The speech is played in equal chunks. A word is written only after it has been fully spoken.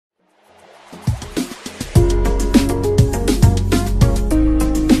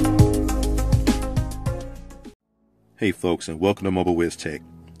Hey folks, and welcome to Mobile Wiz Tech.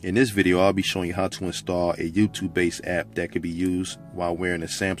 In this video, I'll be showing you how to install a YouTube-based app that can be used while wearing a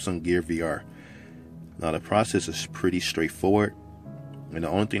Samsung Gear VR. Now the process is pretty straightforward, and the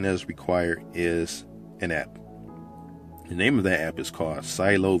only thing that is required is an app. The name of that app is called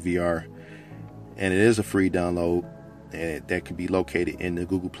Silo VR, and it is a free download, and that can be located in the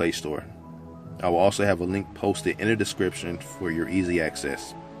Google Play Store. I will also have a link posted in the description for your easy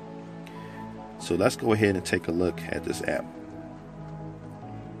access. So let's go ahead and take a look at this app.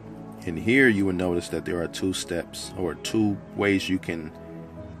 In here you will notice that there are two steps or two ways you can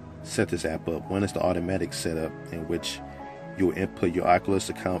set this app up. One is the automatic setup, in which you will input your Oculus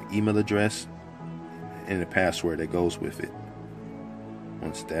account email address and the password that goes with it.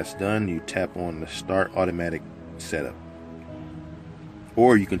 Once that's done, you tap on the Start Automatic Setup.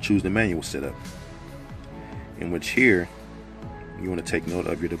 Or you can choose the manual setup, in which here you want to take note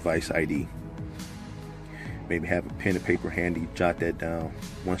of your device ID. Maybe have a pen and paper handy, jot that down.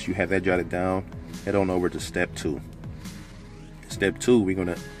 Once you have that jotted down, head on over to step 2. Step 2, we're going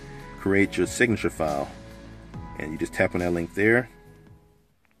to create your signature file, and you just tap on that link there,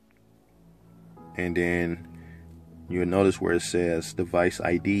 and then you'll notice where it says device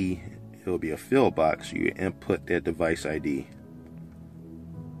ID, it will be a fill box. You input that device ID.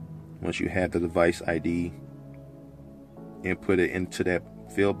 Once you have the device ID, input it into that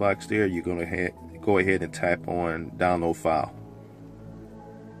fill box there, you're going to go ahead and tap on download file.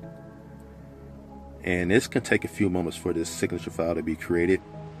 And this can take a few moments for this signature file to be created,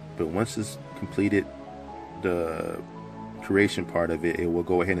 but once it's completed, the creation part of it, it will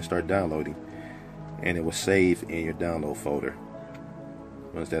go ahead and start downloading, and it will save in your download folder.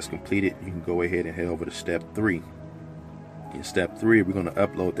 Once that's completed, you can go ahead and head over to step 3. In step 3, we're going to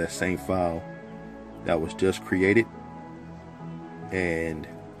upload that same file that was just created, and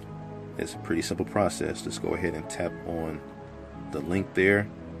it's a pretty simple process. Just go ahead and tap on the link there,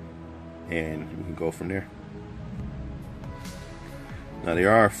 and we can go from there. Now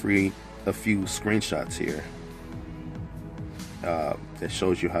there are a few screenshots here that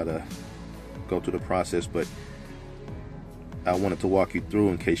shows you how to go through the process, but I wanted to walk you through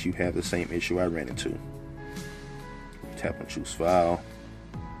in case you have the same issue I ran into. Tap on choose file,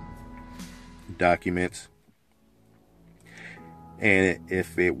 documents, and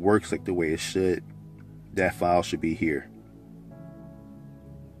if it works like the way it should, that file should be here.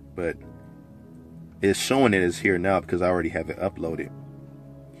 But it's showing it as here now because I already have it uploaded,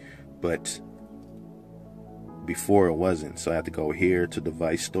 but before it wasn't. So I have to go here to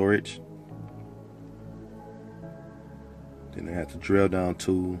device storage, then I have to drill down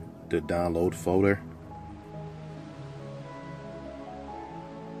to the download folder,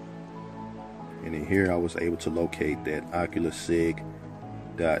 and in here I was able to locate that Oculus Sig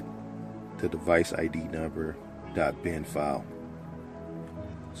dot the device ID number dot bin file.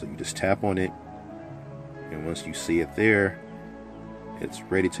 So you just tap on it, and once you see it there, it's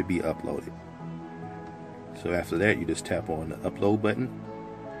ready to be uploaded. So after that, you just tap on the upload button,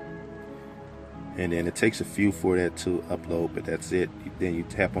 and then it takes a few for that to upload, but that's it. Then you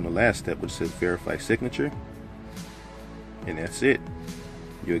tap on the last step, which says verify signature, and that's it.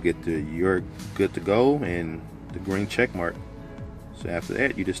 You'll get the "you're good to go" and the green check mark. So after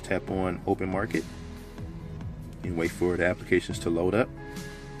that, you just tap on open market and wait for the applications to load up.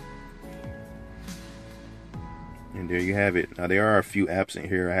 And there you have it. Now there are a few apps in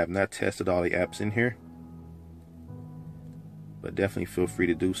here. I have not tested all the apps in here, but definitely feel free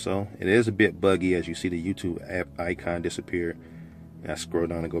to do so. It is a bit buggy, as you see the YouTube app icon disappear, and I scroll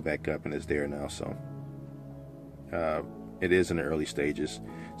down and go back up, and it's there now. So it is in the early stages.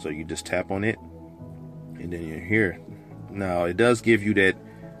 So you just tap on it, and then you're here. Now it does give you that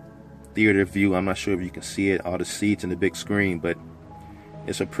theater view. I'm not sure if you can see it, all the seats and the big screen, but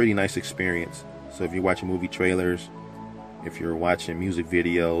it's a pretty nice experience. So if you're watching movie trailers, if you're watching music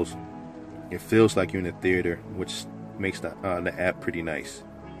videos, it feels like you're in a theater, which makes the app pretty nice.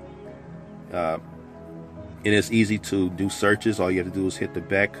 It is easy to do searches. All you have to do is hit the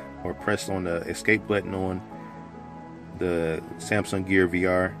back or press on the escape button on the Samsung Gear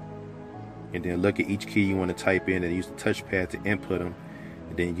VR, and then look at each key you want to type in and use the touchpad to input them,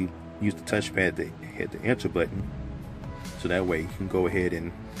 and then you use the touchpad to hit the enter button, so that way you can go ahead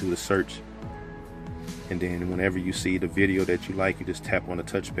and do the search. And then whenever you see the video that you like, you just tap on the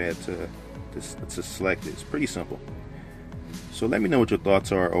touchpad to select it. It's pretty simple. So let me know what your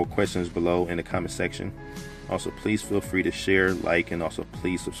thoughts are or questions below in the comment section. Also, please feel free to share, like, and also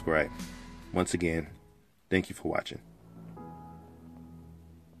please subscribe. Once again, thank you for watching.